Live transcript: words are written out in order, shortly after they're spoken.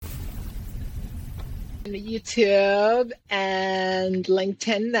YouTube and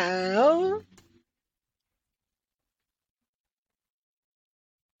LinkedIn now.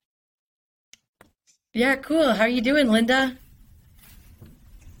 Yeah, cool. How are you doing, Linda?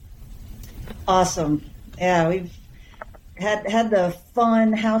 Awesome. Yeah, we've had the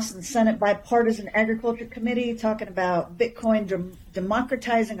fun House and Senate Bipartisan Agriculture Committee talking about Bitcoin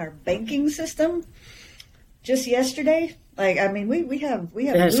democratizing our banking system just yesterday. We have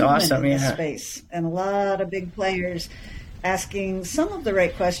That's movement awesome, in this yeah. space, and a lot of big players asking some of the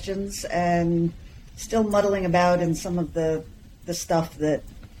right questions and still muddling about in some of the stuff that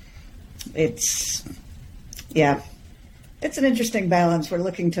it's it's an interesting balance we're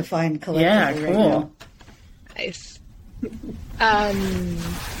looking to find collectively right now. Nice.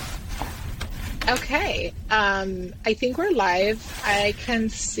 Okay. I think we're live. I can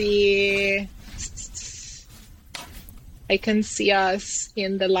see us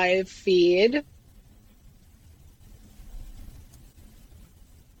in the live feed.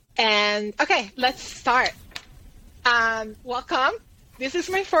 And okay, let's start. Welcome. This is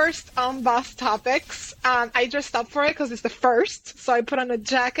my first Boss Topics. I dressed up for it because it's the first, so I put on a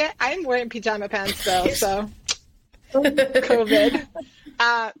jacket. I'm wearing pajama pants though, so COVID.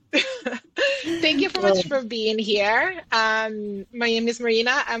 Thank you so much for being here. My name is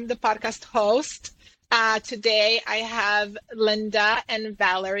Marina. I'm the podcast host. Today I have Linda and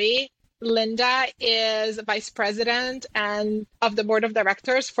Valerie. Linda is vice president and of the board of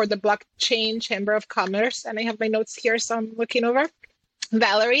directors for the Blockchain Chamber of Commerce, and I have my notes here, so I'm looking over.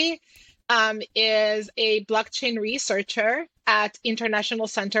 Valerie is a blockchain researcher at International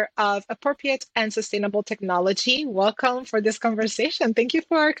Center of Appropriate and Sustainable Technology. Welcome for this conversation. Thank you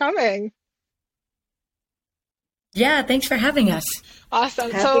for coming. Yeah, thanks for having us.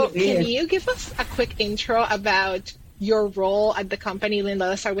 Awesome. So can you give us a quick intro about your role at the company? Linda,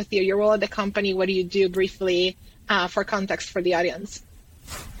 let's start with you. Your role at the company, what do you do briefly for context for the audience?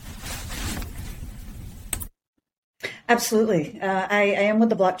 Absolutely. I am with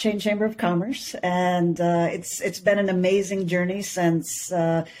the Blockchain Chamber of Commerce, and it's been an amazing journey since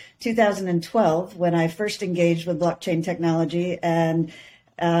 2012 when I first engaged with blockchain technology, and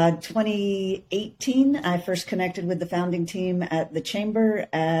 2018 I first connected with the founding team at the Chamber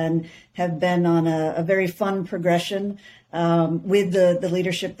and have been on a very fun progression with the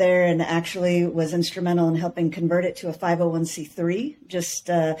leadership there, and actually was instrumental in helping convert it to a 501c3 just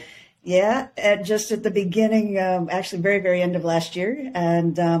at the beginning, actually very, very end of last year,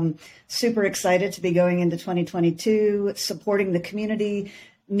 and super excited to be going into 2022, supporting the community,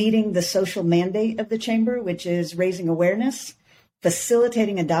 meeting the social mandate of the Chamber, which is raising awareness,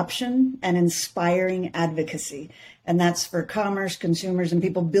 facilitating adoption, and inspiring advocacy. And that's for commerce, consumers, and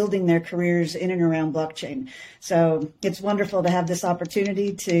people building their careers in and around blockchain. So it's wonderful to have this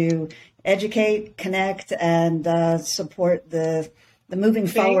opportunity to educate, connect, and support the moving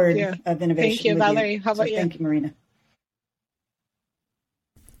forward of innovation. Thank you, Valerie. How about you? Thank you, Marina.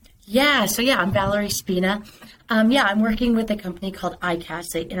 I'm Valerie Spina. I'm working with a company called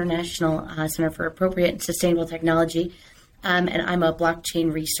ICAS, the International Center for Appropriate and Sustainable Technology, and I'm a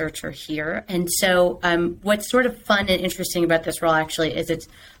blockchain researcher here. And so what's sort of fun and interesting about this role actually is it's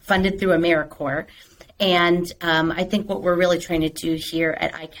funded through AmeriCorps. And I think what we're really trying to do here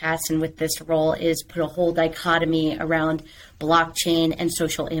at ICAS and with this role is put a whole dichotomy around blockchain and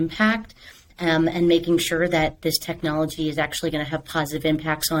social impact, and making sure that this technology is actually going to have positive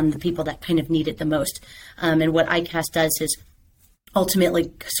impacts on the people that kind of need it the most. And what ICAS does is ultimately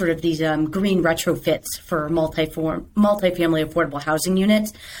sort of these green retrofits for multifamily affordable housing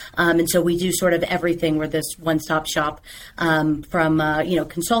units. And so we do sort of everything. We're this one-stop shop, from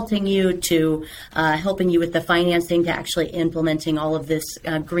consulting you to helping you with the financing to actually implementing all of this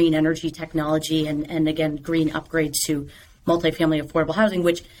green energy technology and again, green upgrades to multifamily affordable housing,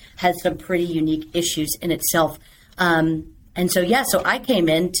 which has some pretty unique issues in itself. So I came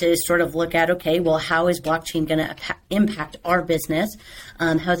in to sort of look at, okay, well, how is blockchain going to impact our business?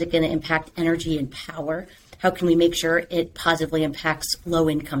 How is it going to impact energy and power? How can we make sure it positively impacts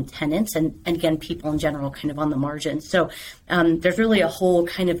low-income tenants and again, people in general kind of on the margins? So there's really a whole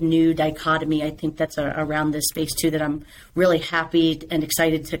kind of new dichotomy, I think, that's around this space, too, that I'm really happy and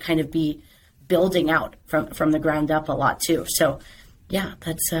excited to kind of be building out from the ground up a lot, too. So yeah,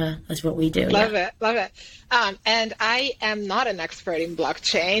 that's what we do. Love it. And I am not an expert in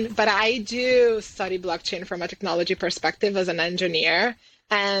blockchain, but I do study blockchain from a technology perspective as an engineer.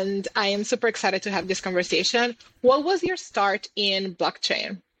 And I am super excited to have this conversation. What was your start in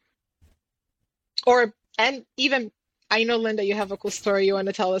blockchain? And even, I know, Linda, you have a cool story you want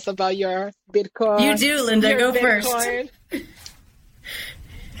to tell us about your Bitcoin. You do, Linda. Go first.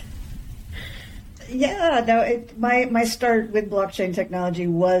 Yeah, no, my start with blockchain technology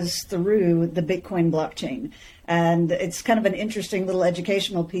was through the Bitcoin blockchain. And it's kind of an interesting little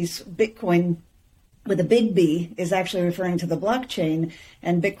educational piece. Bitcoin with a big B is actually referring to the blockchain,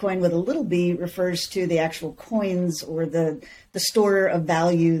 and Bitcoin with a little b refers to the actual coins or the store of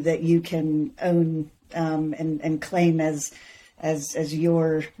value that you can own and claim as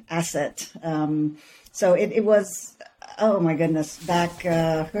your asset. So it was, oh my goodness, back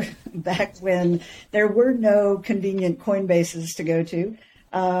back when there were no convenient Coinbases to go to.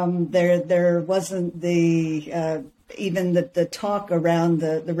 There wasn't the even the talk around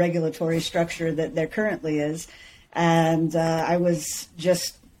the regulatory structure that there currently is. And I was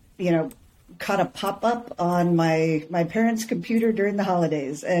just, caught a pop-up on my parents' computer during the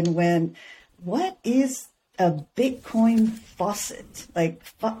holidays and went, what is a Bitcoin faucet? Like,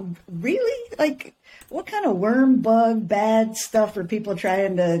 really? Like, what kind of worm, bug, bad stuff are people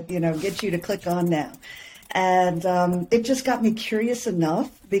trying to, get you to click on now? And it just got me curious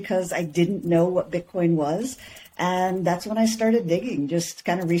enough because I didn't know what Bitcoin was. And that's when I started digging, just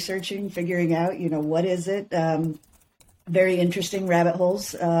kind of researching, figuring out, what is it? Very interesting rabbit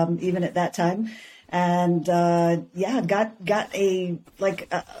holes, even at that time. And got a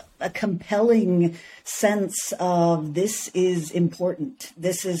compelling sense of this is important.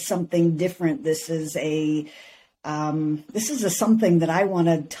 This is something different. This is a something that I want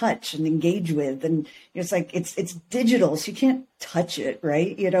to touch and engage with. And it's like, it's digital, so you can't touch it,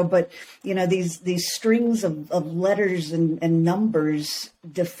 right? But these strings of letters and numbers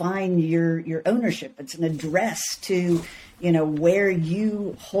define your ownership. It's an address to, where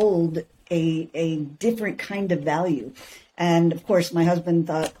you hold a different kind of value. And of course, my husband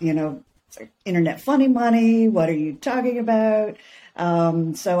thought, it's like internet funny money. What are you talking about?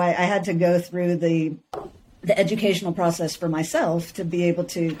 So I had to go through the educational process for myself to be able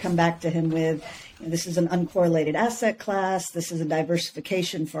to come back to him with, this is an uncorrelated asset class. This is a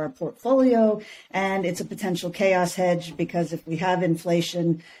diversification for our portfolio, and it's a potential chaos hedge because if we have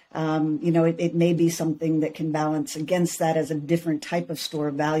inflation, it may be something that can balance against that as a different type of store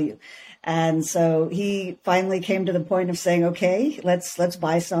of value. And so he finally came to the point of saying, okay, let's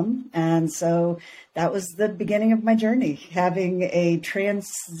buy some. And so that was the beginning of my journey, having a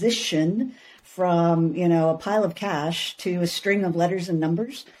transition from, a pile of cash to a string of letters and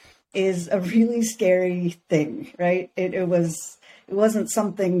numbers is a really scary thing, right? It wasn't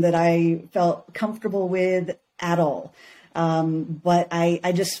something that I felt comfortable with at all. But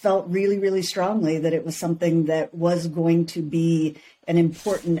I just felt really, really strongly that it was something that was going to be an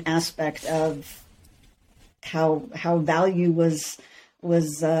important aspect of how value was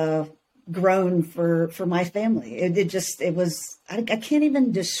grown for my family. It was, I can't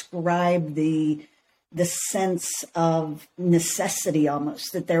even describe the sense of necessity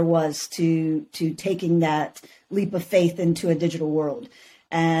almost that there was to taking that leap of faith into a digital world.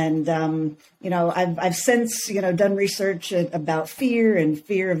 And, I've since, done research about fear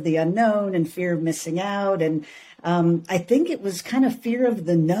of the unknown and fear of missing out. And I think it was kind of fear of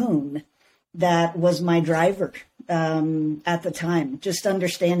the known that was my driver at the time, just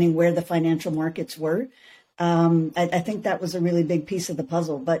understanding where the financial markets were. I think that was a really big piece of the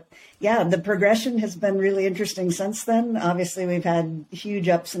puzzle. But yeah, the progression has been really interesting since then. Obviously, we've had huge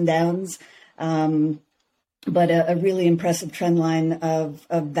ups and downs. But a really impressive trend line of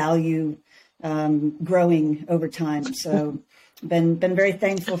value growing over time. So been very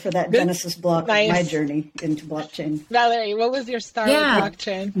thankful for that Genesis block of my journey into blockchain. Valerie, what was your start with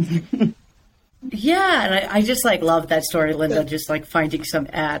blockchain? Yeah, and I just love that story, Linda, just finding some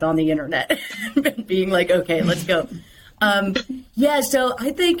ad on the internet and being like, okay, let's go. So I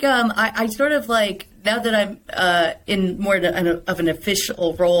think I sort of now that I'm in more of an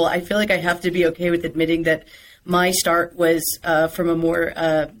official role, I feel like I have to be okay with admitting that my start was from a more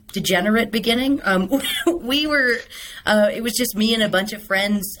degenerate beginning. We were, it was just me and a bunch of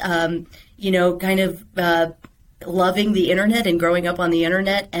friends, kind of loving the internet and growing up on the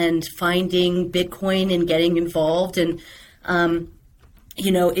internet and finding Bitcoin and getting involved. And,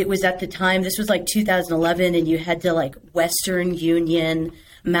 it was at the time, this was 2011, and you had to Western Union,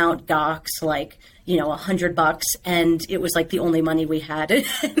 Mount Gox, $100, and it was the only money we had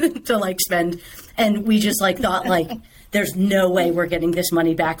to spend. And we just thought there's no way we're getting this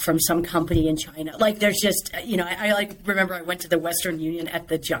money back from some company in China. There's just, I remember I went to the Western Union at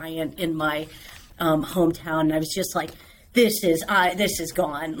the Giant in my hometown, and I was just this is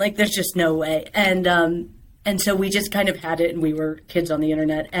gone. There's just no way. And so we just kind of had it, and we were kids on the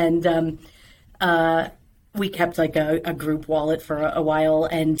internet, and we kept a group wallet for a while.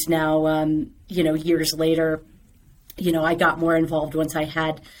 And now, years later, I got more involved once I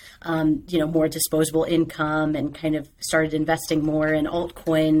had, more disposable income and kind of started investing more in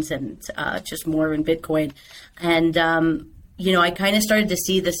altcoins and just more in Bitcoin. And, I kind of started to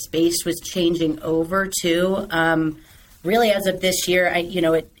see the space was changing over too. Really, as of this year,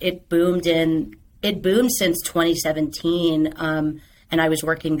 it boomed since 2017. And I was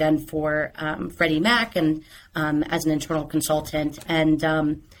working then for Freddie Mac and as an internal consultant. And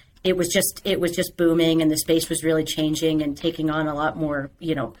it was just booming, and the space was really changing and taking on a lot more,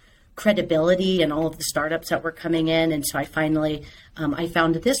 credibility and all of the startups that were coming in. And so I finally, I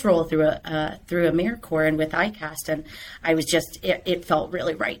found this role through AmeriCorps and with ICAST. And I was it felt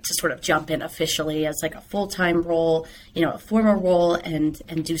really right to sort of jump in officially as like a full-time role, a formal role, and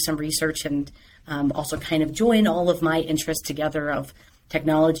do some research and also kind of join all of my interests together of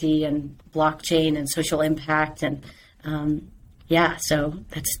technology and blockchain and social impact. And so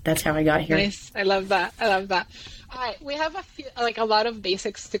that's how I got here. Nice. I love that. All right, we have a lot of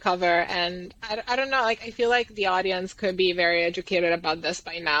basics to cover, and I don't know, I feel like the audience could be very educated about this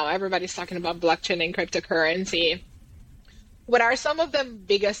by now. Everybody's talking about blockchain and cryptocurrency. What are some of the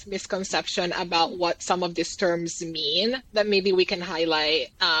biggest misconceptions about what some of these terms mean that maybe we can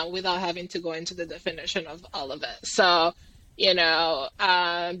highlight without having to go into the definition of all of it? So,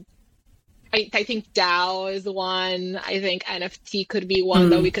 I think DAO is one. I think NFT could be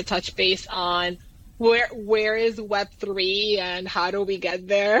one that we could touch base on. Where is Web3 and how do we get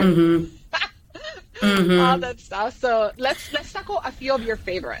there? All that stuff. So let's tackle a few of your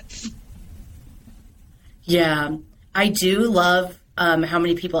favorites. Yeah, I do love how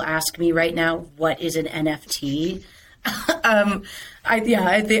many people ask me right now, what is an NFT? I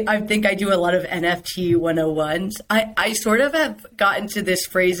think I do a lot of NFT 101s. I sort of have gotten to this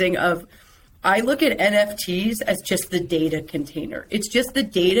phrasing of, I look at NFTs as just the data container. It's just the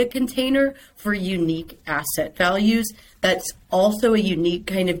data container for unique asset values. That's also a unique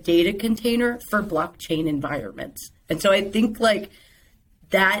kind of data container for blockchain environments. And so I think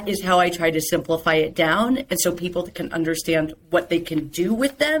that is how I try to simplify it down. And so people can understand what they can do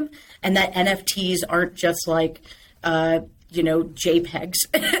with them, and that NFTs aren't just JPEGs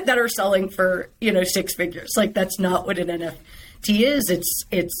that are selling for, 6 figures. That's not what an NFT is. It's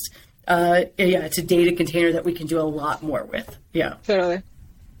a data container that we can do a lot more with. Yeah. Totally.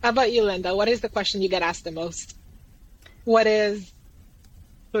 How about you, Linda? What is the question you get asked the most? What is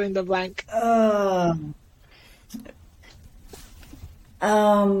fill in the blank?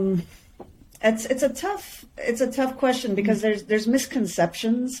 It's a tough question because there's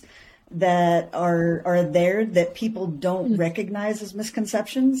misconceptions that are there that people don't recognize as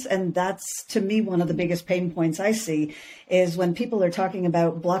misconceptions. And that's, to me, one of the biggest pain points I see is when people are talking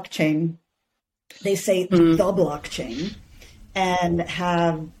about blockchain, they say the blockchain and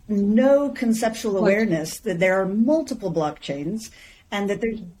have no conceptual awareness that there are multiple blockchains and that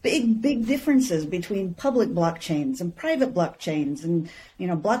there's big differences between public blockchains and private blockchains and,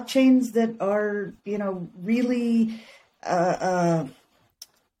 blockchains that are, really,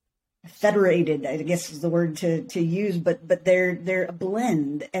 federated, I guess is the word to use, but they're a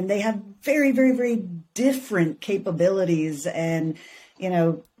blend, and they have very, very, very different capabilities and,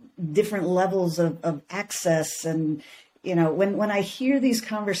 different levels of access. And, when I hear these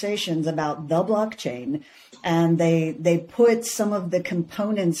conversations about the blockchain and they put some of the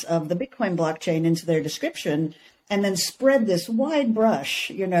components of the Bitcoin blockchain into their description and then spread this wide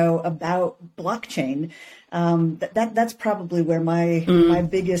brush, about blockchain, that's probably where my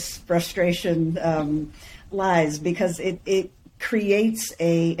biggest frustration lies, because it creates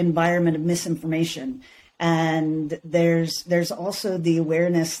a environment of misinformation. And there's also the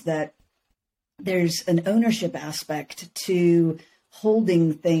awareness that there's an ownership aspect to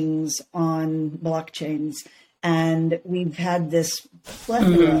holding things on blockchains. And we've had this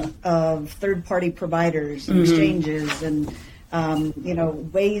plethora of third-party providers and exchanges and,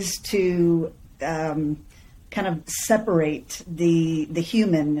 ways to kind of separate the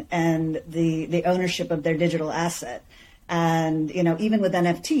human and the ownership of their digital asset. And, even with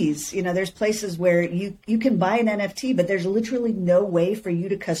NFTs, there's places where you can buy an NFT, but there's literally no way for you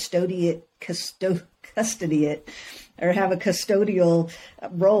to custody it or have a custodial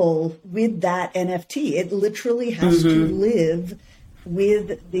role with that NFT. It literally has to live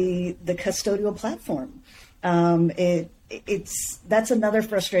with the custodial platform. That's another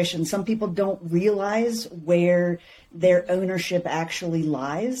frustration. Some people don't realize where their ownership actually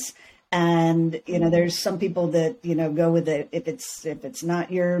lies. And, there's some people that, go with it if it's not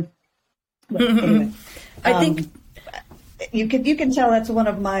your, anyway. I think you can tell that's one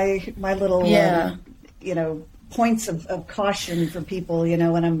of my little, points of caution for people,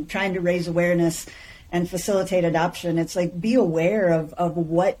 when I'm trying to raise awareness and facilitate adoption. It's like, be aware of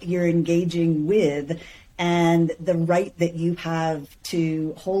what you're engaging with and the right that you have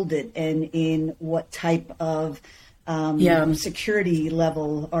to hold it, and in what type of security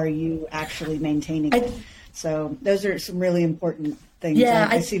level are you actually maintaining it. So those are some really important things. Yeah,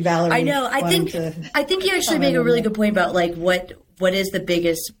 I see Valerie. I know. I think you actually make a really good point about like what is the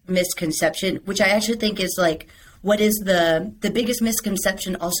biggest misconception, which I actually think is like, what is the biggest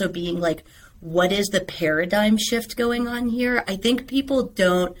misconception also being like, what is the paradigm shift going on here? I think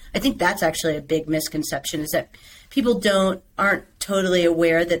that's actually a big misconception, is that people aren't totally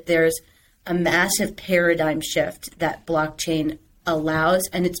aware that there's a massive paradigm shift that blockchain allows.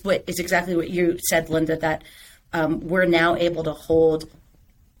 And it's exactly what you said, Linda, that we're now able to hold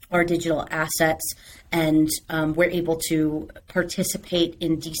our digital assets, and we're able to participate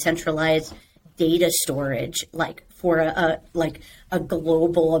in decentralized data storage, like for a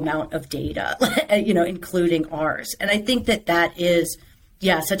global amount of data, including ours. And I think that is,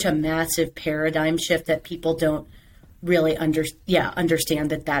 such a massive paradigm shift that people don't really understand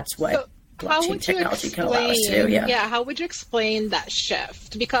that that's what blockchain technology can allow us to do. Yeah, how would you explain that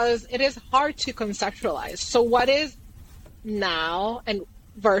shift? Because it is hard to conceptualize. So what is now and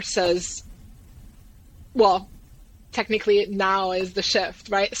versus, well, technically now is the shift,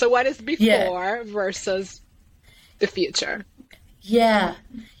 right? So what is before versus the future? Yeah.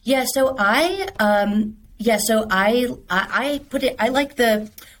 So I put it, I like the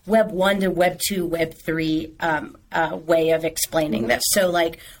Web 1 to Web 2, Web 3 way of explaining this. So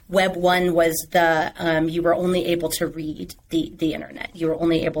like Web 1 was you were only able to read the internet. You were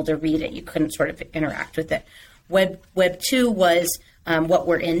only able to read it. You couldn't sort of interact with it. Web 2 was what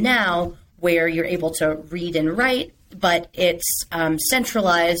we're in now, where you're able to read and write, but it's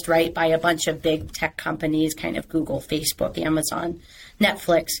centralized, right, by a bunch of big tech companies, kind of Google, Facebook, Amazon,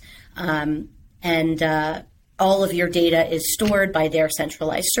 Netflix, and all of your data is stored by their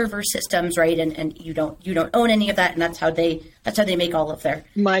centralized server systems, right? And you don't own any of that, and that's how they make all of their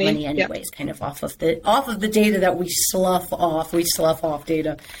money anyways, kind of off of the data that we slough off. We slough off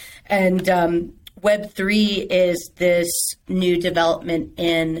data, and Web 3 is this new development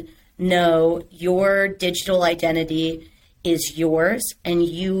in, no, your digital identity is yours, and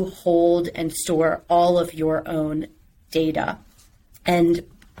you hold and store all of your own data. And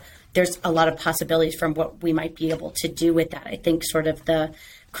there's a lot of possibilities from what we might be able to do with that. I think sort of the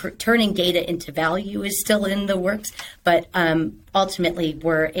turning data into value is still in the works, but ultimately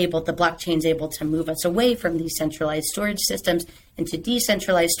the blockchain's able to move us away from these centralized storage systems into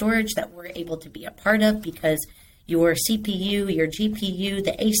decentralized storage that we're able to be a part of, because your CPU, your GPU,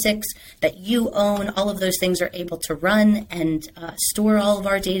 the ASICs that you own, all of those things are able to run and store all of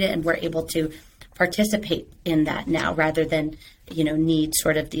our data, and we're able to participate in that now, rather than need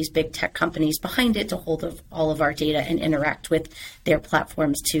sort of these big tech companies behind it to hold of all of our data and interact with their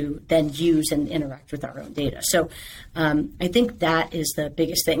platforms to then use and interact with our own data. So I think that is the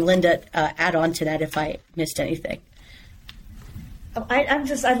biggest thing. Linda, add on to that if I missed anything.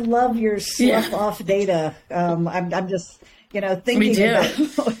 I love your slough off data. I'm just, thinking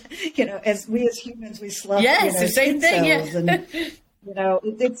about, as humans, we slough, the same thing. And,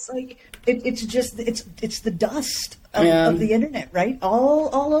 it's like, it's the dust of the internet, right?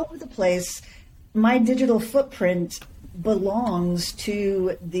 All over the place. My digital footprint belongs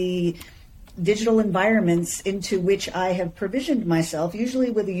to the digital environments into which I have provisioned myself,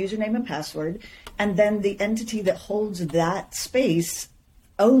 usually with a username and password. And then the entity that holds that space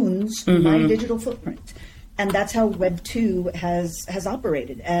owns my digital footprint. And that's how Web 2 has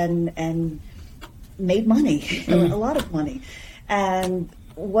operated and made money, a lot of money. And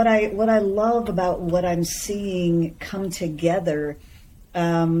what I love about what I'm seeing come together,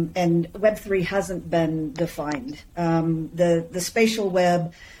 and Web 3 hasn't been defined. The spatial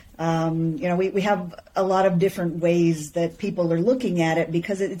web, we have a lot of different ways that people are looking at it,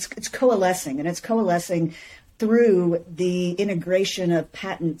 because it's coalescing, and it's coalescing through the integration of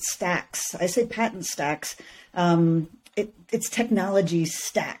patent stacks. I say patent stacks. It's technology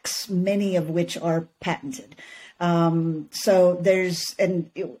stacks, many of which are patented. So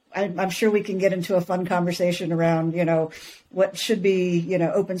I'm sure we can get into a fun conversation around, what should be,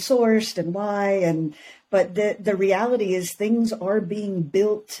 open sourced and why. But the reality is things are being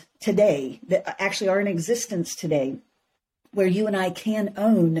built today that actually are in existence today, where you and I can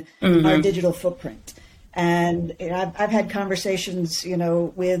own our digital footprint. And I've had conversations,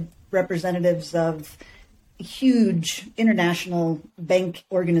 with representatives of huge international bank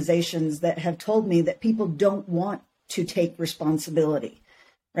organizations that have told me that people don't want to take responsibility,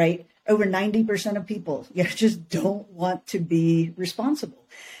 right? Over 90% of people just don't want to be responsible.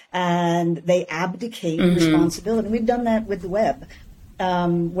 and they abdicate responsibility. And we've done that with the web,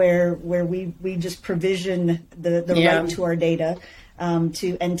 where we just provision the right to our data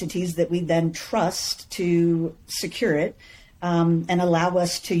to entities that we then trust to secure it. And allow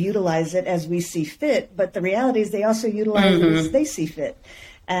us to utilize it as we see fit. But the reality is they also utilize it as they see fit.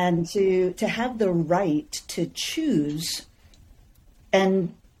 And to have the right to choose,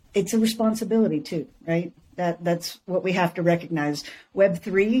 and it's a responsibility too, right? That's what we have to recognize.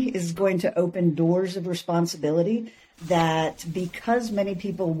 Web3 is going to open doors of responsibility that, because many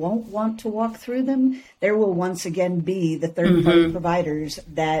people won't want to walk through them, there will once again be the third-party providers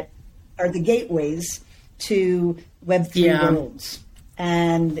that are the gateways to Web3 worlds.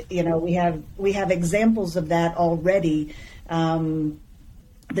 And, you know, we have examples of that already.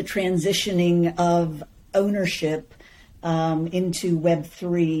 The transitioning of ownership into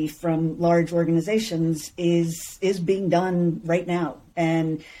Web3 from large organizations is being done right now.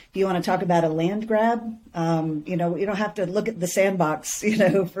 And if you want to talk about a land grab, you know, you don't have to look at the sandbox, you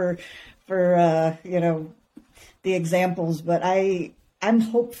know, for you know, the examples, but I'm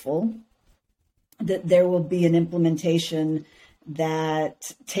hopeful that there will be an implementation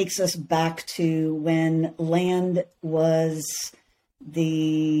that takes us back to when land was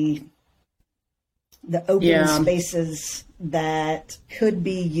the open spaces that could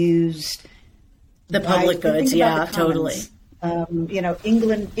be used. The public goods, yeah, totally. You know,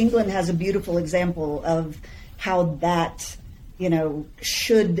 England has a beautiful example of how that, you know,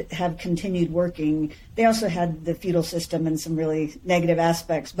 should have continued working. They also had the feudal system and some really negative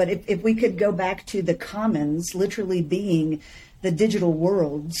aspects. But if we could go back to the commons, literally being the digital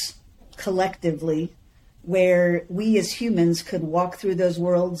worlds collectively, where we as humans could walk through those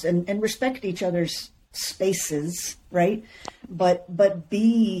worlds and respect each other's spaces, right? But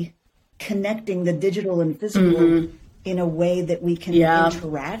be connecting the digital and physical in a way that we can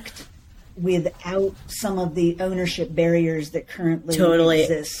interact without some of the ownership barriers that currently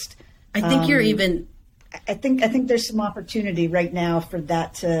exist. I think you're even... I think there's some opportunity right now for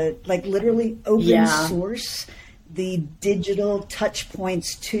that to, like, literally open source the digital touch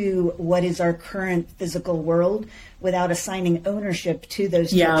points to what is our current physical world without assigning ownership to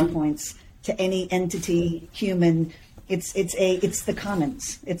those touch points to any entity, human. It's the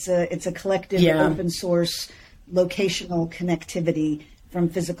commons. It's a collective open source locational connectivity from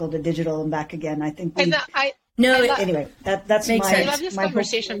physical to digital and back again. I think anyway, that's makes my sense. I love this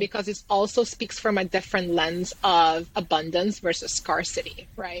conversation because it also speaks from a different lens of abundance versus scarcity,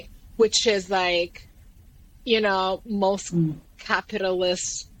 right? Which is like, you know, most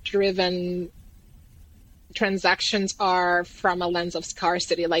capitalist driven transactions are from a lens of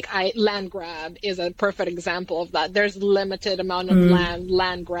scarcity. Like land grab is a perfect example of that. There's limited amount of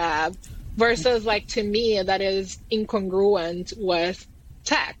land grab, versus, like, to me, that is incongruent with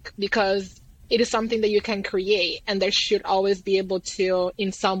tech, because it is something that you can create, and there should always be able to,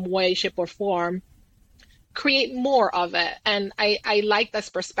 in some way, shape, or form, create more of it. And I like this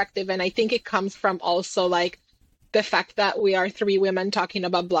perspective, and I think it comes from also, like, the fact that we are three women talking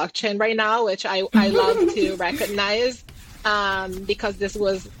about blockchain right now, which I love to recognize, because this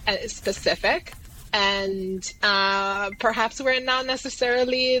was specific. And perhaps we're not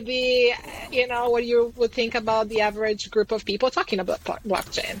necessarily the, you know, what you would think about the average group of people talking about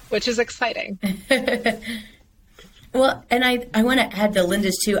blockchain, which is exciting. Well, and I want to add to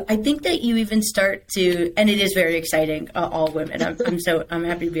Linda's too. I think that you even start to, and it is very exciting, all women. I'm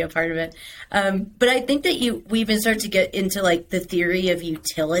happy to be a part of it. But I think that we even start to get into, like, the theory of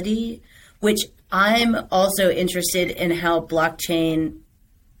utility, which I'm also interested in how blockchain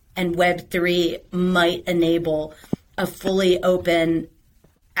and Web3 might enable a fully open,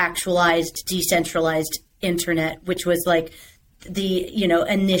 actualized, decentralized internet, which was, like, the, you know,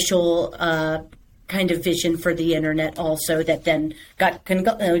 initial kind of vision for the internet also, that then got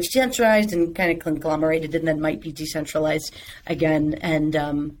decentralized and kind of conglomerated and then might be decentralized again.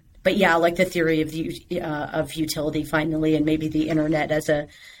 And but yeah, like the theory of utility finally, and maybe the internet as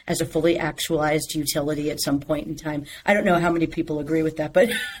a fully actualized utility at some point in time. I don't know how many people agree with that,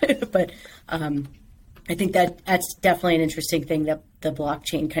 but I think that's definitely an interesting thing that the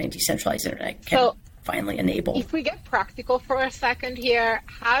blockchain kind of decentralized internet can finally enable. If we get practical for a second here,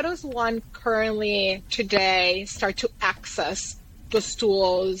 how does one currently today start to access those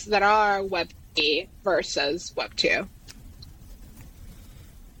tools that are Web3 versus Web2?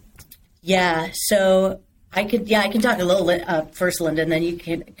 Yeah, so I can talk a little first, Linda, and then you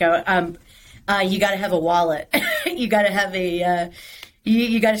can go. You got to have a wallet. You got to have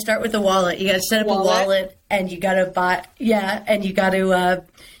you got to start with a wallet. You got to set up a wallet, and you got to buy. Yeah, and you got to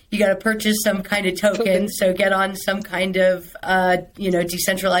you got to purchase some kind of token. So get on some kind of,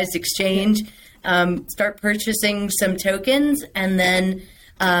 decentralized exchange, start purchasing some tokens, and then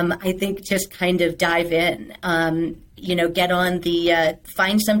I think just kind of dive in. Get on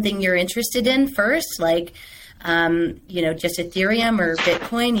find something you're interested in first, like, just Ethereum or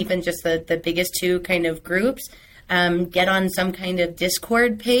Bitcoin, even just the biggest two kind of groups. Get on some kind of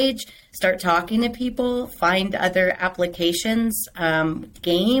Discord page, start talking to people, find other applications,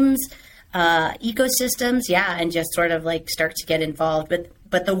 games, ecosystems, and just sort of like start to get involved.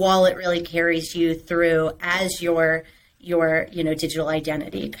 But the wallet really carries you through as your digital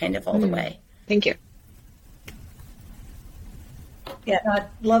identity kind of all the way. Thank you. Yeah, no, I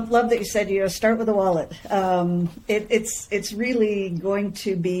love that you said start with a wallet. It's really going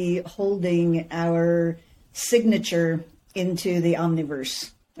to be holding our signature into the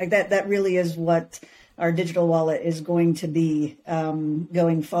omniverse. Like that really is what our digital wallet is going to be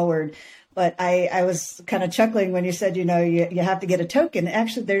going forward. But I was kind of chuckling when you said, you have to get a token.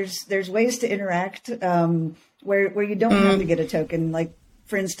 Actually, there's ways to interact where you don't have to get a token. Like,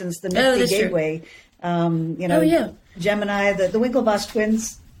 for instance, the Nifty Gateway. Gemini, the Winklevoss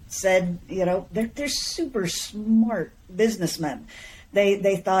twins said, they're super smart businessmen.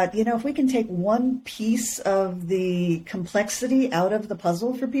 They thought, if we can take one piece of the complexity out of the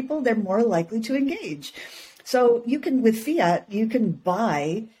puzzle for people, they're more likely to engage. So with fiat, you can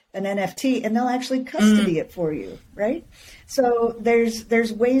buy an NFT and they'll actually custody it for you, right? So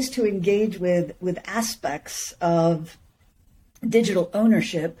there's ways to engage with aspects of digital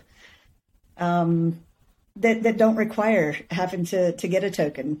ownership that don't require having to get a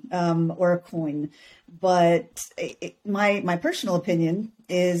token or a coin. But my personal opinion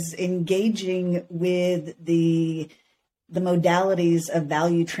is engaging with the modalities of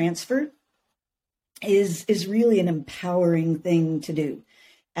value transfer is really an empowering thing to do.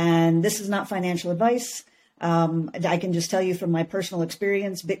 And this is not financial advice. I can just tell you from my personal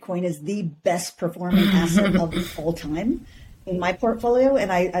experience, Bitcoin is the best performing asset of all time in my portfolio.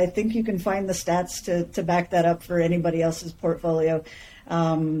 And I think you can find the stats to back that up for anybody else's portfolio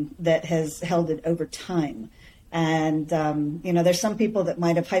that has held it over time. And, there's some people that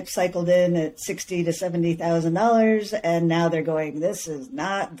might have hype cycled in at $60,000 to $70,000. And now they're going, this is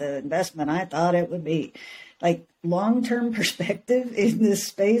not the investment I thought it would be. Like, long-term perspective in this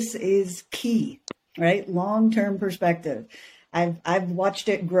space is key, right? Long-term perspective. I've watched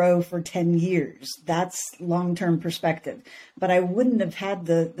it grow for 10 years. That's long-term perspective. But I wouldn't have had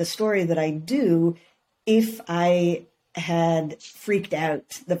the story that I do if I had freaked out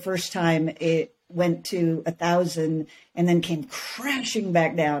the first time it went to 1,000 and then came crashing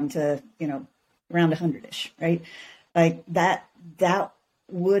back down to, around 100-ish, right? Like that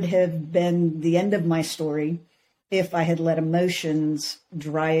would have been the end of my story if I had let emotions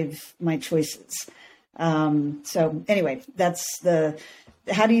drive my choices. So anyway, that's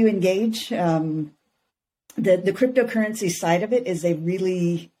how do you engage? The cryptocurrency side of it is a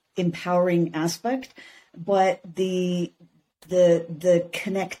really empowering aspect, but the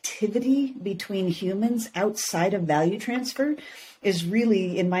connectivity between humans outside of value transfer is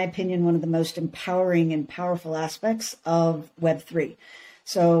really, in my opinion, one of the most empowering and powerful aspects of Web3.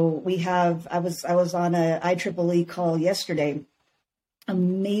 So I was on a IEEE call yesterday.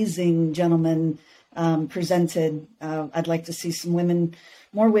 Amazing gentleman presented. I'd like to see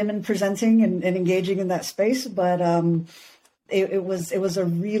more women presenting and engaging in that space. But it was a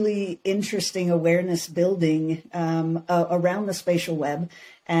really interesting awareness building around the spatial web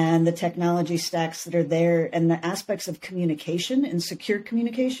and the technology stacks that are there and the aspects of communication and secure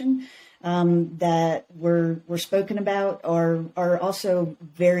communication that were spoken about are also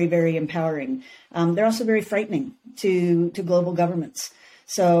very, very empowering. They're also very frightening to global governments.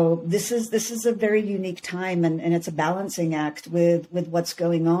 So this is a very unique time, and it's a balancing act with what's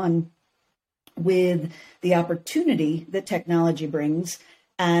going on with the opportunity that technology brings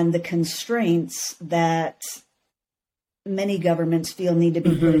and the constraints that many governments feel need to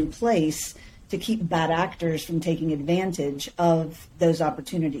be put in place to keep bad actors from taking advantage of those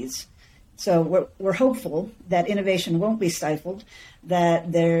opportunities. So we're hopeful that innovation won't be stifled,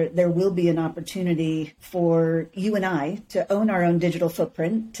 that there will be an opportunity for you and I to own our own digital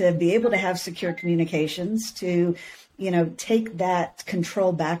footprint, to be able to have secure communications, to take that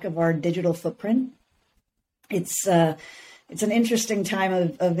control back of our digital footprint. It's an interesting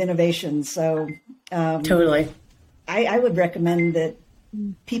time of innovation. So totally, I would recommend that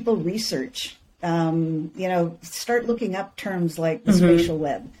people research. Start looking up terms like the spatial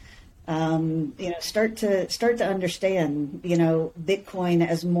web. Start to understand, Bitcoin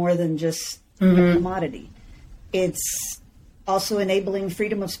as more than just a commodity. It's also enabling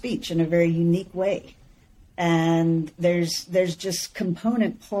freedom of speech in a very unique way. And there's just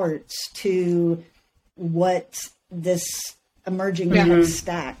component parts to what this emerging tech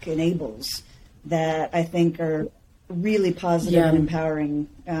stack enables that I think are really positive and empowering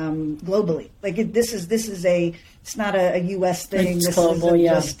globally. Like it's not a U.S. thing. It's this global, isn't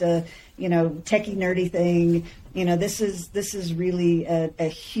just a techie nerdy thing. This is really a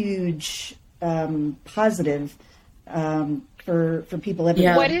huge positive for people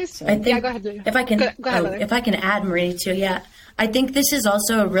everywhere. What is? So. I think go ahead. if I can, go ahead, if I can add, Marie, too. Yeah, I think this is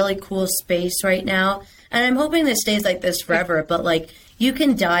also a really cool space right now, and I'm hoping this stays like this forever. But like, you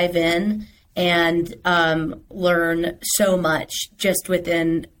can dive in and learn so much just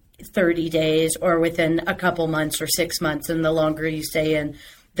within 30 days or within a couple months or 6 months, and the longer you stay in,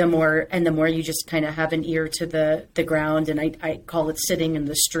 the more you just kind of have an ear to the ground, and I call it sitting in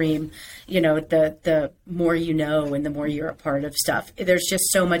the stream. The more you know and the more you're a part of stuff. There's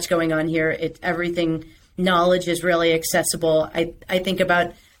just so much going on here. Everything knowledge is really accessible. I think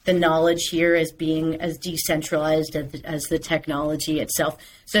about the knowledge here as being as decentralized as the technology itself.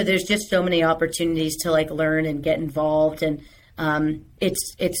 So there's just so many opportunities to like learn and get involved, and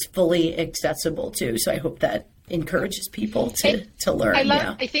it's fully accessible too. So I hope that encourages people to learn.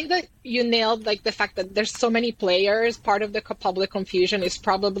 I think that you nailed like the fact that there's so many players. Part of the public confusion is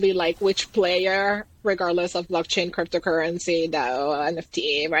probably like which player, regardless of blockchain, cryptocurrency, DAO,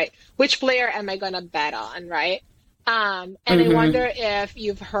 NFT, right? Which player am I going to bet on, right? And I wonder if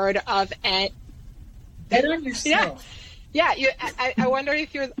you've heard of bet on yourself. Yeah. I wonder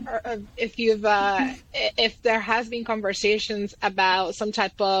if if there has been conversations about some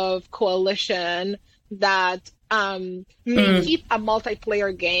type of coalition that may keep a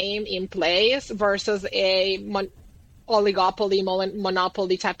multiplayer game in place versus a oligopoly,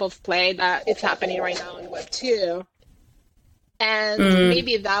 monopoly type of play that is happening right now in Web2. And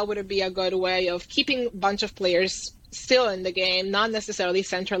maybe that would be a good way of keeping a bunch of players still in the game, not necessarily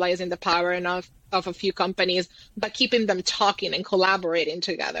centralizing the power of a few companies, but keeping them talking and collaborating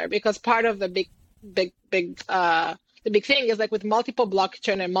together. Because part of the big thing is like with multiple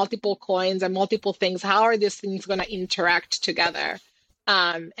blockchain and multiple coins and multiple things, how are these things going to interact together?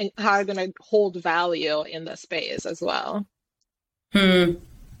 And how are they going to hold value in the space as well?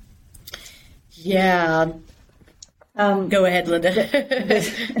 Yeah. Go ahead, Linda.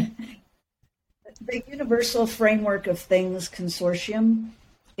 The Universal Framework of Things Consortium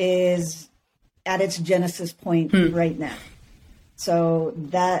is at its genesis point right now. So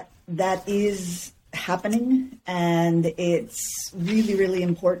that is happening, and it's really, really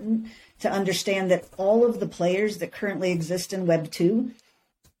important to understand that all of the players that currently exist in Web 2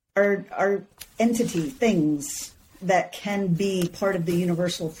 are entity things that can be part of the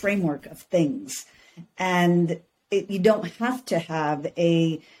universal framework of things. And you don't have to have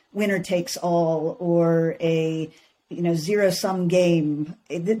a winner takes all or a zero-sum game.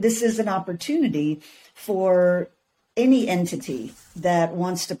 This is an opportunity for any entity that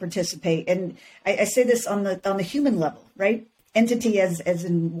wants to participate. And I say this on the human level, right? Entity as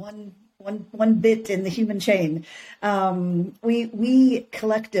in one bit in the human chain. We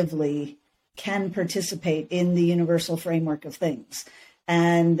collectively can participate in the universal framework of things.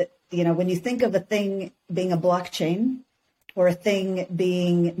 And when you think of a thing being a blockchain, or a thing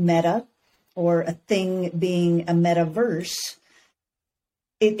being meta, or a thing being a metaverse,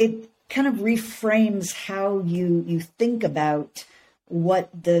 it kind of reframes how you think about what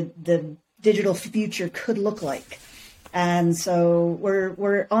the digital future could look like. And so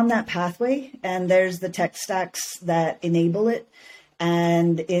we're on that pathway, and there's the tech stacks that enable it.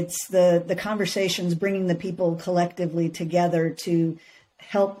 And it's the conversations bringing the people collectively together to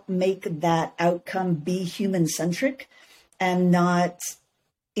help make that outcome be human-centric and not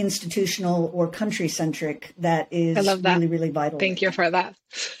institutional or country-centric. That is I love that. Really, really vital. Thank you for that.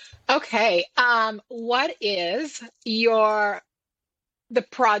 Okay. What is the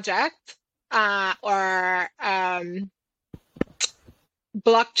project or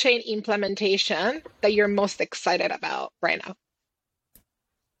blockchain implementation that you're most excited about right now?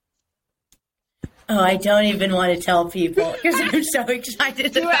 Oh, I don't even want to tell people because I'm so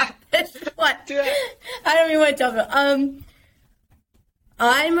excited about this. What? Do it. I don't even want to tell them.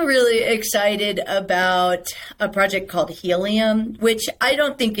 I'm really excited about a project called Helium, which I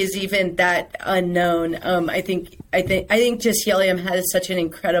don't think is even that unknown. I think just Helium has such an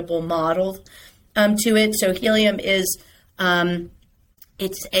incredible model to it. So Helium is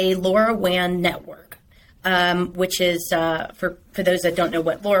it's a LoRaWAN network. which is for those that don't know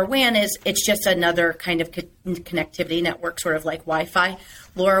what LoRaWAN is, it's just another kind of connectivity network, sort of like Wi-Fi.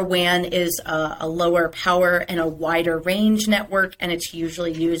 LoRaWAN is a lower power and a wider range network, and it's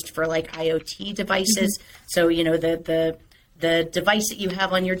usually used for like IoT devices. So, the device that you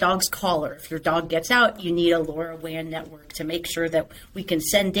have on your dog's collar, if your dog gets out, you need a LoRaWAN network to make sure that we can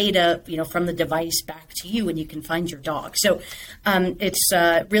send data, from the device back to you and you can find your dog. So it's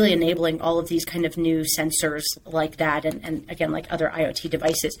really enabling all of these kind of new sensors like that, and again, like other IoT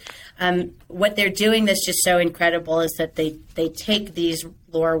devices. What they're doing that's just so incredible is that they take these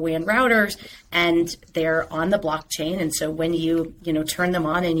LoRaWAN routers and they're on the blockchain. And so when you turn them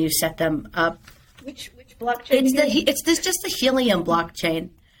on and you set them up, Which blockchain? It's just the Helium blockchain.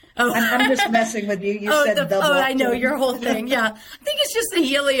 Oh, I'm just messing with you. You said the blockchain. I know your whole thing. Yeah, I think it's just the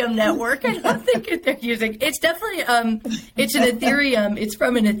Helium network. I don't think they're using. It's definitely it's an Ethereum. It's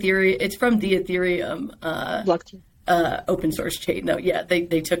from an Ethereum. It's from the Ethereum Blockchain. Open source chain. Though, yeah,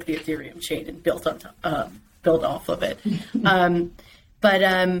 they took the Ethereum chain and built off of it.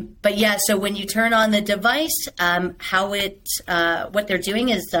 But yeah, so when you turn on the device, what they're doing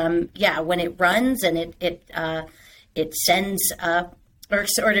is, when it runs and it sends, or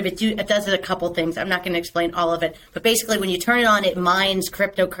sort of it does a couple things. I'm not going to explain all of it, but basically when you turn it on, it mines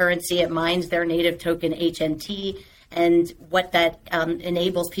cryptocurrency, it mines their native token HNT. And what that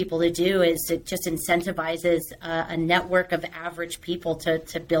enables people to do is it just incentivizes a network of average people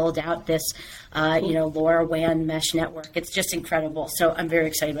to build out this, LoRaWAN mesh network. It's just incredible. So I'm very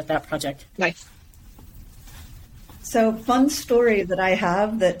excited about that project. Nice. So fun story that I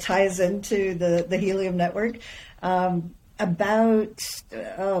have that ties into the Helium network. It's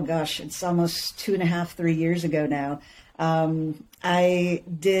almost 2.5-3 years ago now. I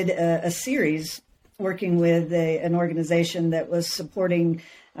did a series working with an organization that was supporting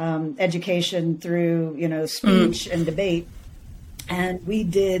education through, speech and debate. And we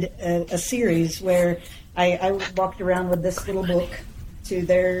did a series where I walked around with this little book to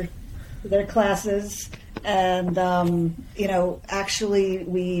their classes. And, actually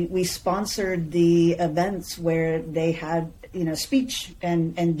we sponsored the events where they had, speech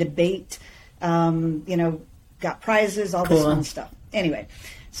and debate, got prizes, all this fun stuff. Anyway,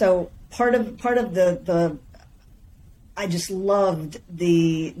 so part of the I just loved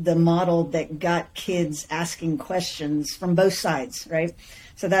the model that got kids asking questions from both sides, right?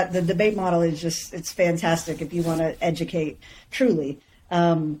 So that the debate model is it's fantastic if you want to educate truly.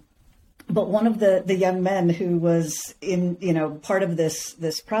 But one of the young men who was in, part of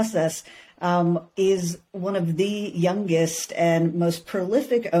this process is one of the youngest and most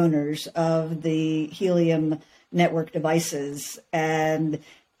prolific owners of the Helium network devices. And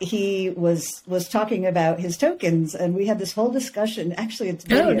he was talking about his tokens, and we had this whole discussion. Actually, it's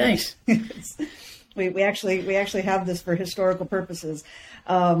video. Oh, nice. we actually have this for historical purposes.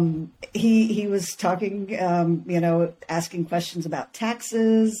 He was talking, asking questions about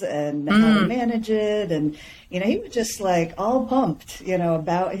taxes and how to manage it, and he was just like all pumped,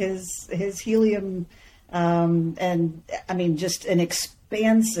 about his Helium, and I mean just an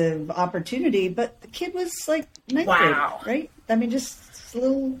expansive opportunity. But the kid was like ninth grade, right? I mean, just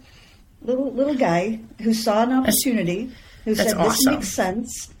a little guy who saw an opportunity, who said this makes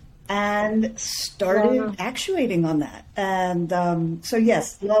sense, and started actuating on that. And so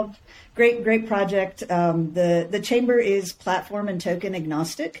yes, love, great project. The Chamber is platform and token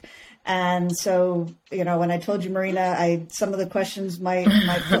agnostic. And so, when I told you, Marina, some of the questions might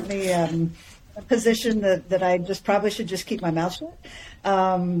put me in a position that I just probably should just keep my mouth shut.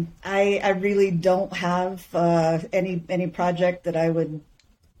 I really don't have any project that I would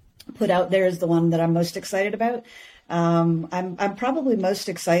put out there as the one that I'm most excited about. I'm probably most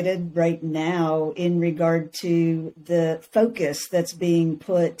excited right now in regard to the focus that's being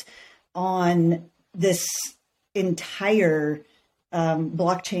put on this entire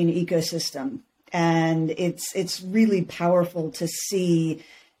blockchain ecosystem. And it's really powerful to see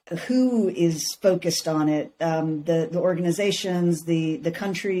who is focused on it, the organizations, the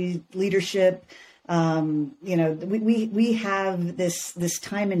country leadership. We have this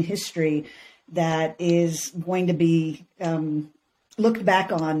time in history that is going to be looked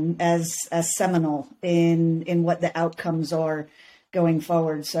back on as seminal in what the outcomes are going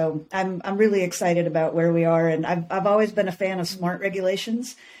forward. So I'm really excited about where we are, and I've always been a fan of smart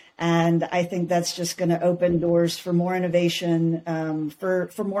regulations, and I think that's just going to open doors for more innovation, for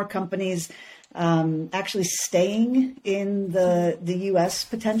more companies actually staying in the U.S.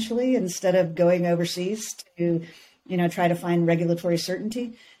 potentially instead of going overseas to try to find regulatory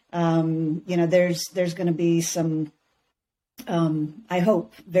certainty. There's going to be some, I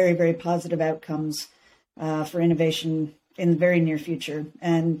hope, very, very positive outcomes for innovation in the very near future.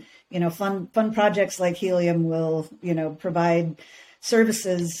 And, fun projects like Helium will, provide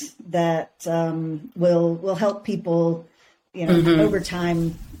services that will help people, over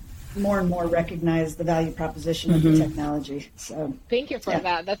time, more and more recognize the value proposition of the technology. So thank you for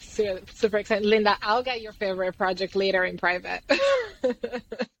that. That's super exciting. Linda, I'll get your favorite project later in private.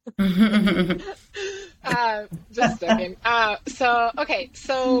 Just joking.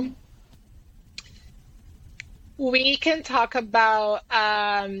 So we can talk about,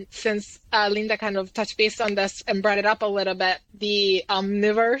 since Linda kind of touched base on this and brought it up a little bit, the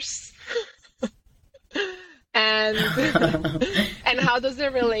Omniverse. And and how does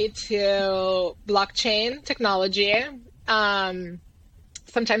it relate to blockchain technology?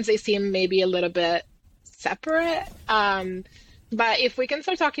 Sometimes they seem maybe a little bit separate. But if we can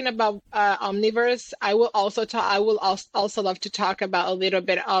start talking about Omniverse, I will also love to talk about a little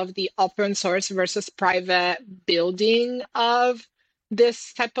bit of the open source versus private building of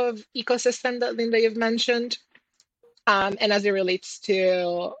this type of ecosystem that Linda you've mentioned, and as it relates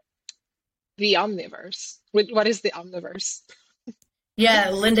to the Omniverse. What is the Omniverse? Yeah,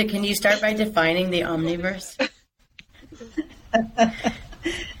 Linda, can you start by defining the Omniverse?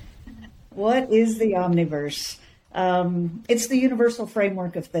 What is the Omniverse? It's the universal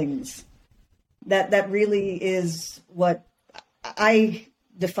framework of things. That really is what I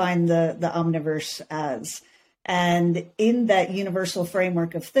define the Omniverse as. And in that universal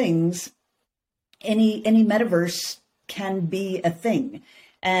framework of things, any metaverse can be a thing.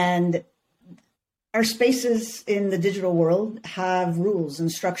 And our spaces in the digital world have rules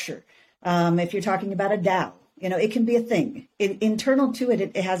and structure. If you're talking about a DAO, it can be a thing. Internal to it,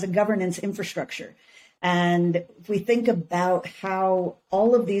 it has a governance infrastructure. And if we think about how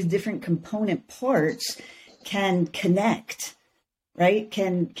all of these different component parts can connect, right,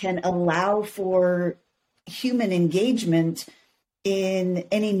 can allow for human engagement in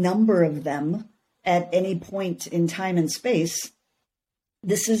any number of them at any point in time and space,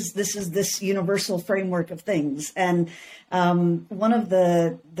 this is this universal framework of things. And one of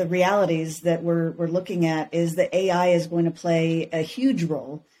the realities that we're looking at is that AI is going to play a huge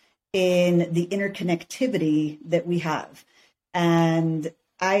role in the interconnectivity that we have. And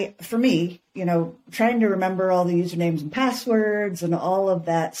for me, trying to remember all the usernames and passwords and all of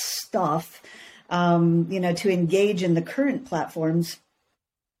that stuff, to engage in the current platforms,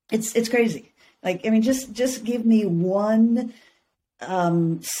 it's crazy. Just give me one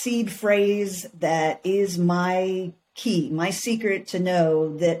seed phrase that is my key, my secret to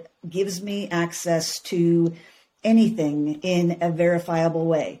know that gives me access to anything in a verifiable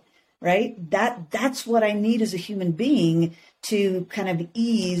way, right? That's what I need as a human being to kind of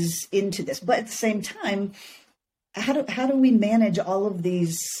ease into this. But at the same time, how do we manage all of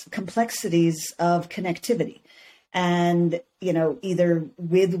these complexities of connectivity? And, either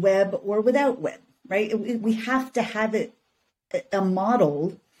with web or without web, right? We have to have it a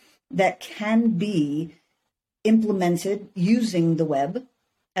model that can be implemented using the web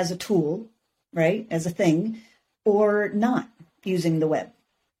as a tool, right, as a thing, or not using the web,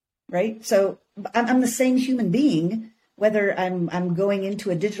 right? So I'm the same human being, whether I'm going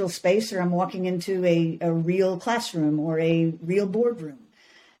into a digital space or I'm walking into a real classroom or a real boardroom.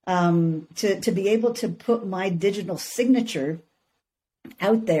 To be able to put my digital signature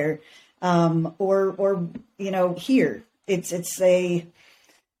out there, or here. It's an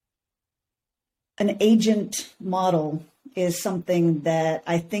agent model is something that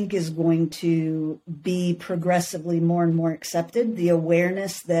I think is going to be progressively more and more accepted. The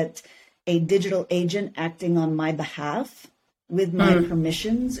awareness that a digital agent acting on my behalf with my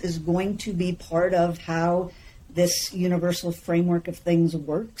permissions is going to be part of how this universal framework of things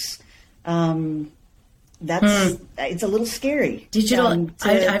works. It's a little scary. Digital.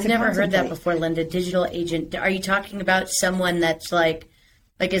 I've never heard that before, Linda. Digital agent. Are you talking about someone that's like,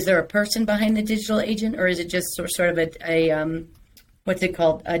 is there a person behind the digital agent, or is it just sort of a what's it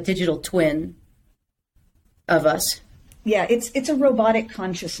called, a digital twin of us? Yeah, it's a robotic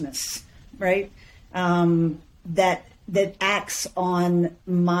consciousness, right? That acts on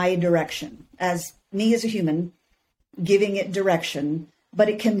my direction as me as a human, giving it direction, but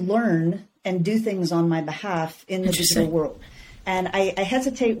it can learn and do things on my behalf in the digital world. And I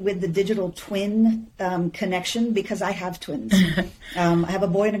hesitate with the digital twin connection because I have twins. I have a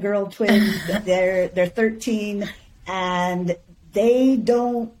boy and a girl twin. They're 13, and they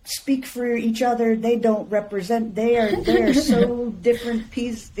don't speak for each other. They don't represent. They are so different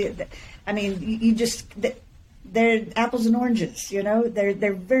pieces. I mean, they're apples and oranges.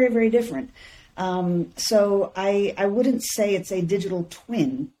 They're very, very different. So I wouldn't say it's a digital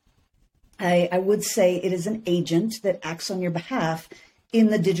twin. I would say it is an agent that acts on your behalf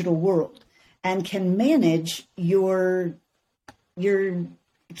in the digital world and can manage your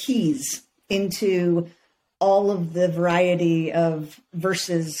keys into all of the variety of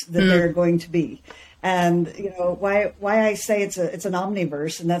verses that there are going to be. And why I say it's an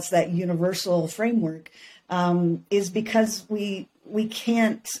omniverse, and that's that universal framework, is because we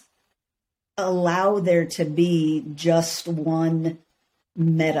can't allow there to be just one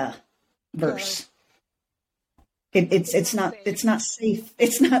meta verse. It's not safe.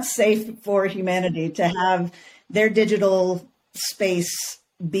 It's not safe for humanity to have their digital space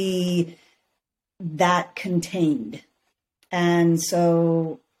be that contained. And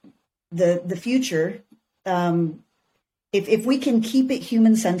so the future, if we can keep it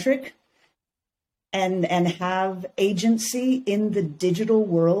human centric and have agency in the digital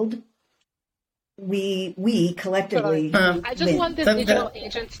world, we collectively I just win. want this digital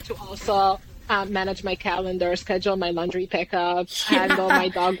agent to also manage my calendar, schedule my laundry pickups, handle my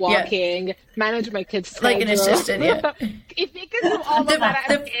dog walking, manage my kids' schedule. Like an assistant, yeah. If they can do all of that,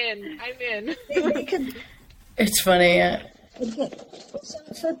 I'm in. It's funny, yeah. Okay.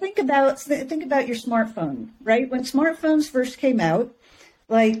 So think about your smartphone, right? When smartphones first came out,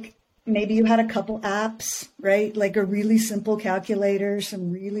 like maybe you had a couple apps, right? Like a really simple calculator,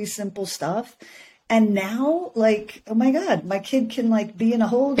 some really simple stuff. And now, like, oh my God, my kid can like be in a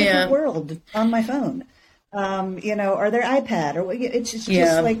whole different world on my phone, or their iPad, or it's just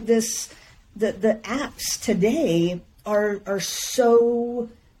like this. The apps today are so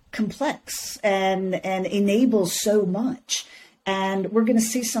complex and enable so much, and we're going to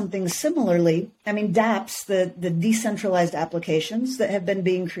see something similarly. I mean, dApps, the decentralized applications that have been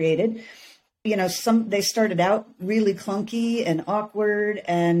being created. They started out really clunky and awkward,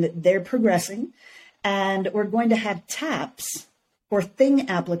 and they're progressing. And we're going to have taps or thing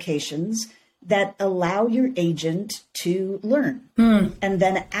applications that allow your agent to learn and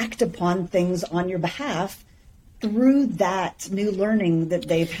then act upon things on your behalf through that new learning that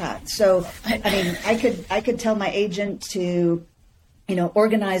they've had. So, I mean, I could tell my agent to,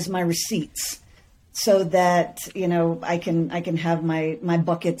 organize my receipts so that, I can have my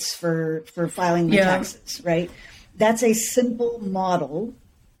buckets for filing my taxes, right? That's a simple model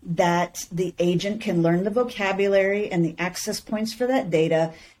that the agent can learn the vocabulary and the access points for that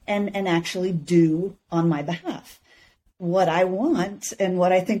data and actually do on my behalf. What I want and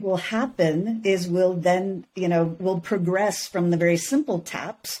what I think will happen is we'll progress from the very simple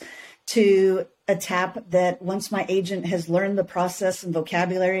taps to a tap that once my agent has learned the process and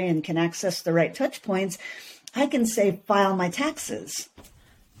vocabulary and can access the right touch points, I can say, file my taxes.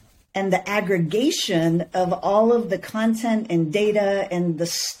 And the aggregation of all of the content and data and the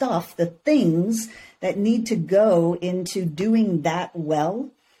stuff, the things that need to go into doing that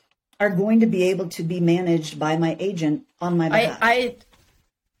well are going to be able to be managed by my agent on my behalf.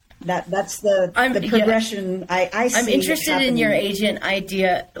 That's the progression I see. I'm interested in your agent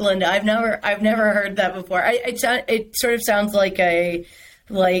idea, Linda. I've never heard that before. It sort of sounds like a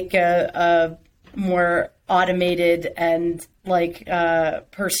more automated and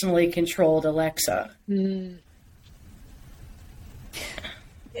personally controlled Alexa.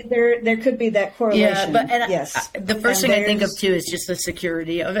 There could be that correlation. Yeah, yes. The first thing I think of too is just the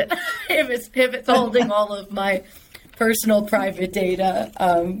security of it. if it's holding all of my personal private data.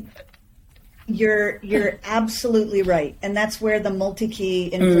 You're absolutely right, and that's where the multi-key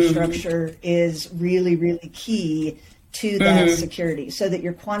infrastructure is really, really key to that security, so that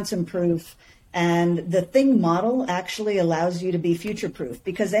you're quantum proof. And the thing model actually allows you to be future proof,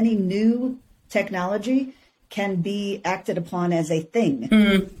 because any new technology can be acted upon as a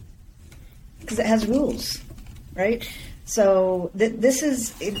thing because it has rules, right? So this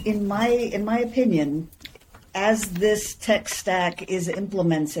is, in my opinion, as this tech stack is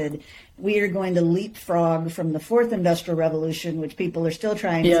implemented, we are going to leapfrog from the fourth industrial revolution, which people are still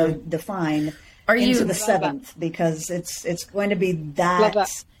trying to define, into the seventh, because it's going to be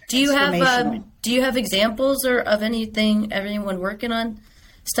that. Do you have examples or of anyone working on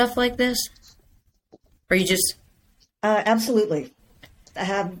stuff like this? Or you just absolutely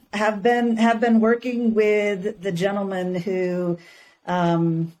have been working with the gentleman who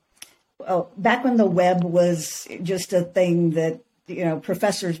back when the web was just a thing that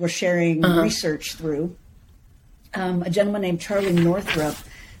professors were sharing research through, a gentleman named Charlie Northrup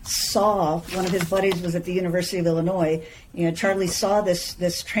saw, one of his buddies was at the University of Illinois. Charlie saw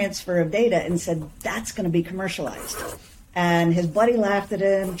this transfer of data and said, that's going to be commercialized. And his buddy laughed at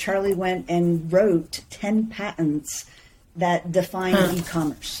him. Charlie went and wrote 10 patents that define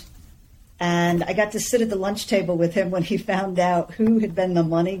e-commerce. And I got to sit at the lunch table with him when he found out who had been the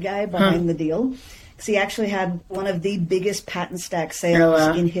money guy behind the deal. Because he actually had one of the biggest patent stack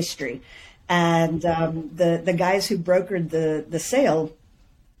sales in history. And the guys who brokered the sale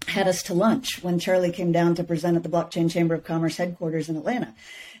had us to lunch when Charlie came down to present at the Blockchain Chamber of Commerce headquarters in Atlanta.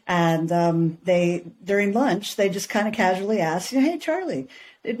 And they, during lunch, they just kind of casually asked, "Hey, Charlie,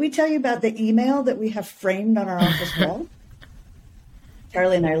 did we tell you about the email that we have framed on our office wall?"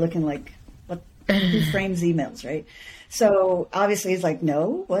 Charlie and I are looking like, who frames emails, right? So obviously he's like,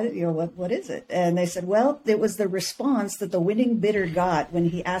 "No, what is it?" And they said, "Well, it was the response that the winning bidder got when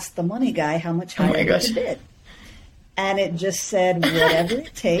he asked the money guy how much higher he could bid." And it just said, "Whatever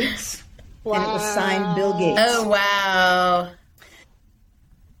it takes." Wow. And it was signed Bill Gates. Oh, wow.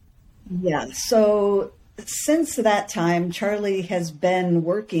 Yeah. So since that time, Charlie has been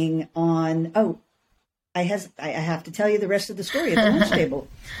working on, I have to tell you the rest of the story at the lunch table.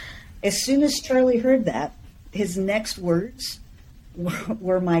 As soon as Charlie heard that, his next words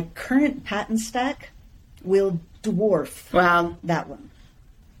were, "My current patent stack will dwarf that one."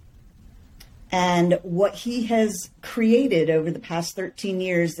 And what he has created over the past 13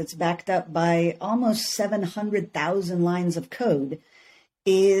 years that's backed up by almost 700,000 lines of code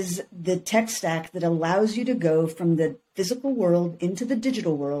is the tech stack that allows you to go from the physical world into the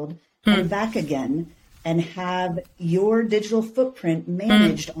digital world and back again, and have your digital footprint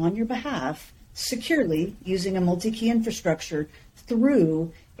managed on your behalf securely using a multi-key infrastructure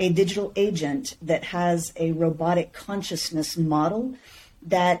through a digital agent that has a robotic consciousness model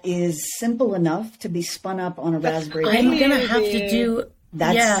that is simple enough to be spun up on a Raspberry Pi. I'm going to have to do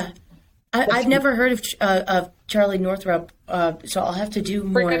that. Yeah. I've never heard of Charlie Northrup, so I'll have to do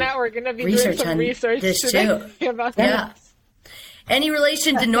more we're gonna be research doing some on research this too. About that. Any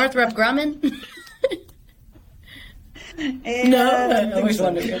relation to Northrop Grumman? No, I always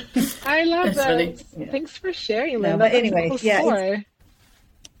wondered. I love that. Funny. Yeah. Thanks for sharing, Linda. No, but anyway, cool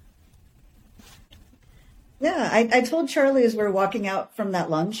I told Charlie as we were walking out from that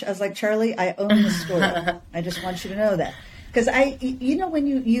lunch, I was like, "Charlie, I own this story. I just want you to know that." Because when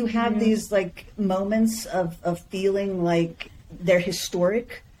you have these like moments of feeling like they're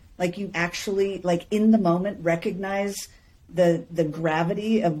historic, like you actually like in the moment recognize the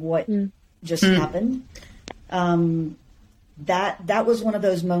gravity of what just happened. That was one of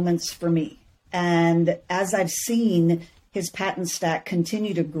those moments for me. And as I've seen his patent stack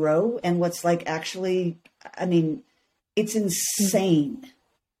continue to grow, and what's like actually, I mean, it's insane.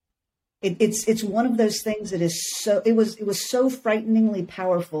 It's one of those things that is so, it was so frighteningly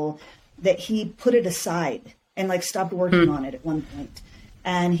powerful that he put it aside and like stopped working on it at one point.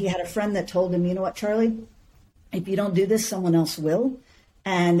 And he had a friend that told him, "You know what, Charlie, if you don't do this, someone else will.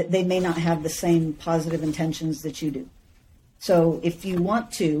 And they may not have the same positive intentions that you do. So if you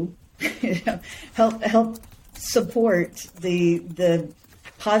want to help support the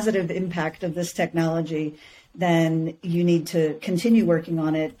positive impact of this technology, then you need to continue working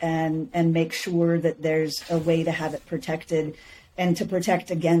on it and make sure that there's a way to have it protected and to protect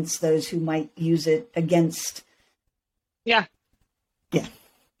against those who might use it against." Yeah.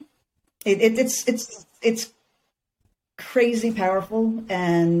 It's crazy powerful,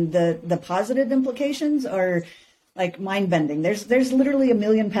 and the positive implications are like mind bending. There's literally 1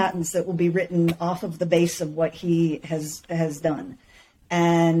 million patents that will be written off of the base of what he has done.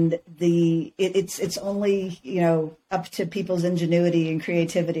 And it's only, up to people's ingenuity and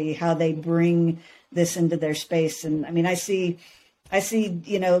creativity, how they bring this into their space. And I mean, I see,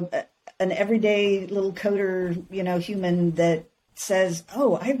 an everyday little coder, human that says,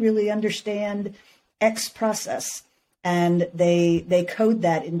 "Oh, I really understand X process." And they code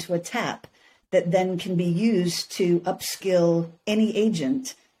that into a tap that then can be used to upskill any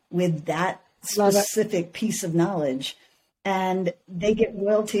agent with that specific piece of knowledge. And they get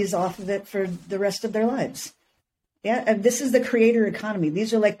royalties off of it for the rest of their lives. Yeah, and this is the creator economy.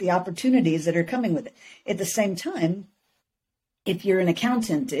 These are like the opportunities that are coming with it. At the same time, if you're an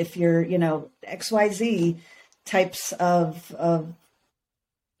accountant, if you're, XYZ types of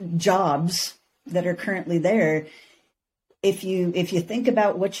jobs that are currently there, if you think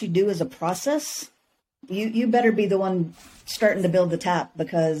about what you do as a process, you better be the one starting to build the tap,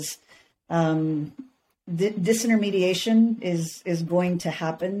 because disintermediation is going to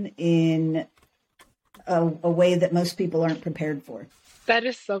happen in a way that most people aren't prepared for. That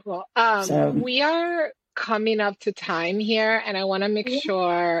is so cool. We are coming up to time here, and I want to make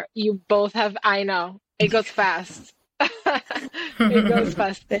sure you both have, I know, it goes fast. It goes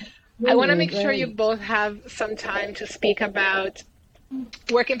fast. I want to make sure you both have some time to speak about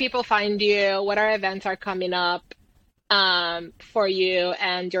where can people find you, what our events are coming up, for you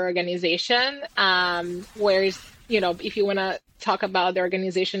and your organization. Where's, if you want to talk about the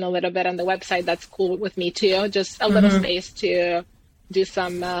organization a little bit on the website, that's cool with me too. Just a little space to do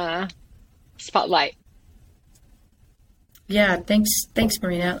some spotlight. Yeah, thanks,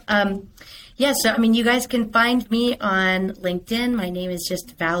 Marina. So you guys can find me on LinkedIn. My name is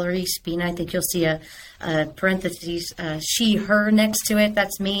just Valerie Spina. I think you'll see a parentheses, she, her next to it.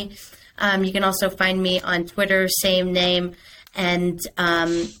 That's me. You can also find me on Twitter, same name. And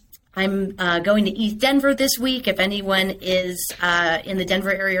I'm going to East Denver this week. If anyone is in the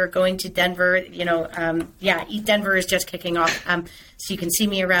Denver area or going to Denver, East Denver is just kicking off. So you can see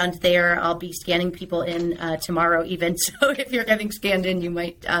me around there. I'll be scanning people in tomorrow even. So if you're getting scanned in, you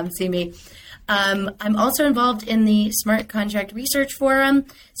might see me. I'm also involved in the Smart Contract Research Forum.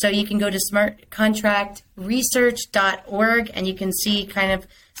 So you can go to smartcontractresearch.org and you can see kind of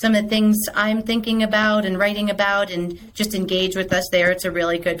some of the things I'm thinking about and writing about, and just engage with us there. It's a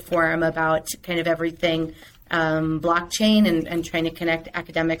really good forum about kind of everything blockchain and trying to connect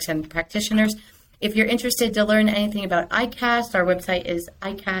academics and practitioners. If you're interested to learn anything about ICAST, our website is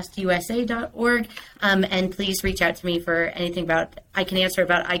icastusa.org. And please reach out to me for anything I can answer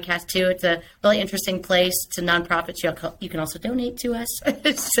about ICAST too. It's a really interesting place. It's a nonprofit. You can also donate to us.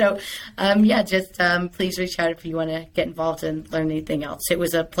 So, please reach out if you want to get involved and learn anything else. It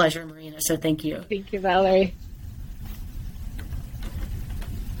was a pleasure, Marina. So thank you. Thank you, Valerie.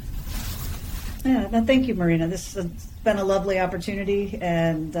 Yeah, no, thank you, Marina. This has been a lovely opportunity,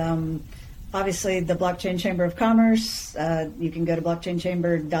 and obviously the Blockchain Chamber of Commerce. You can go to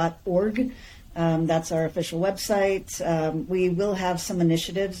blockchainchamber.org. That's our official website. We will have some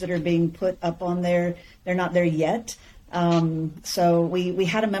initiatives that are being put up on there. They're not there yet. So we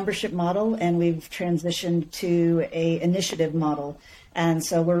had a membership model, and we've transitioned to a initiative model. And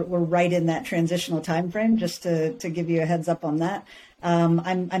so we're right in that transitional time frame, just to give you a heads up on that.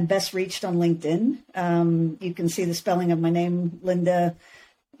 I'm best reached on LinkedIn. You can see the spelling of my name, Linda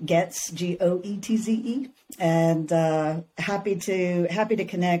Goetze, Goetze, and happy to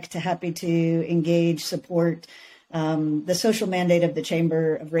connect, happy to engage, support. The social mandate of the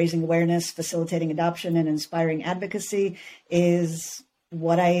Chamber of raising awareness, facilitating adoption, and inspiring advocacy is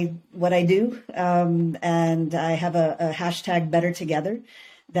what I do. And I have a hashtag Better Together.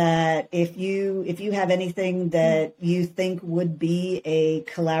 That if you have anything that you think would be a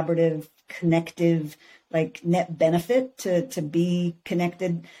collaborative, connective, like net benefit to be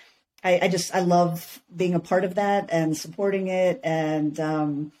connected, I love being a part of that and supporting it,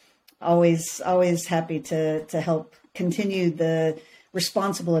 and always happy to help continue the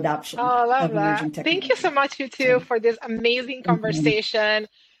responsible adoption I love of emerging that. technology. Thank you so much, you two, for this amazing conversation.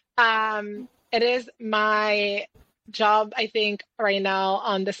 It is my job, I think, right now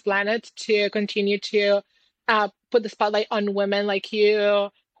on this planet to continue to put the spotlight on women like you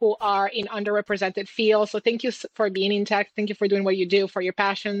who are in underrepresented fields. So thank you for being in tech. Thank you for doing what you do, for your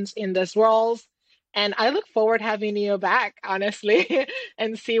passions in this roles. And I look forward to having you back, honestly,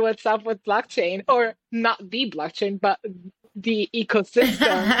 and see what's up with blockchain, or not the blockchain, but the ecosystem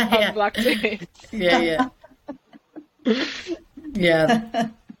of blockchain. Yeah.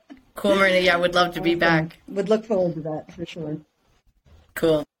 Cool, Marina. Yeah, I would love to be back. Would look forward to that for sure.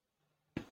 Cool.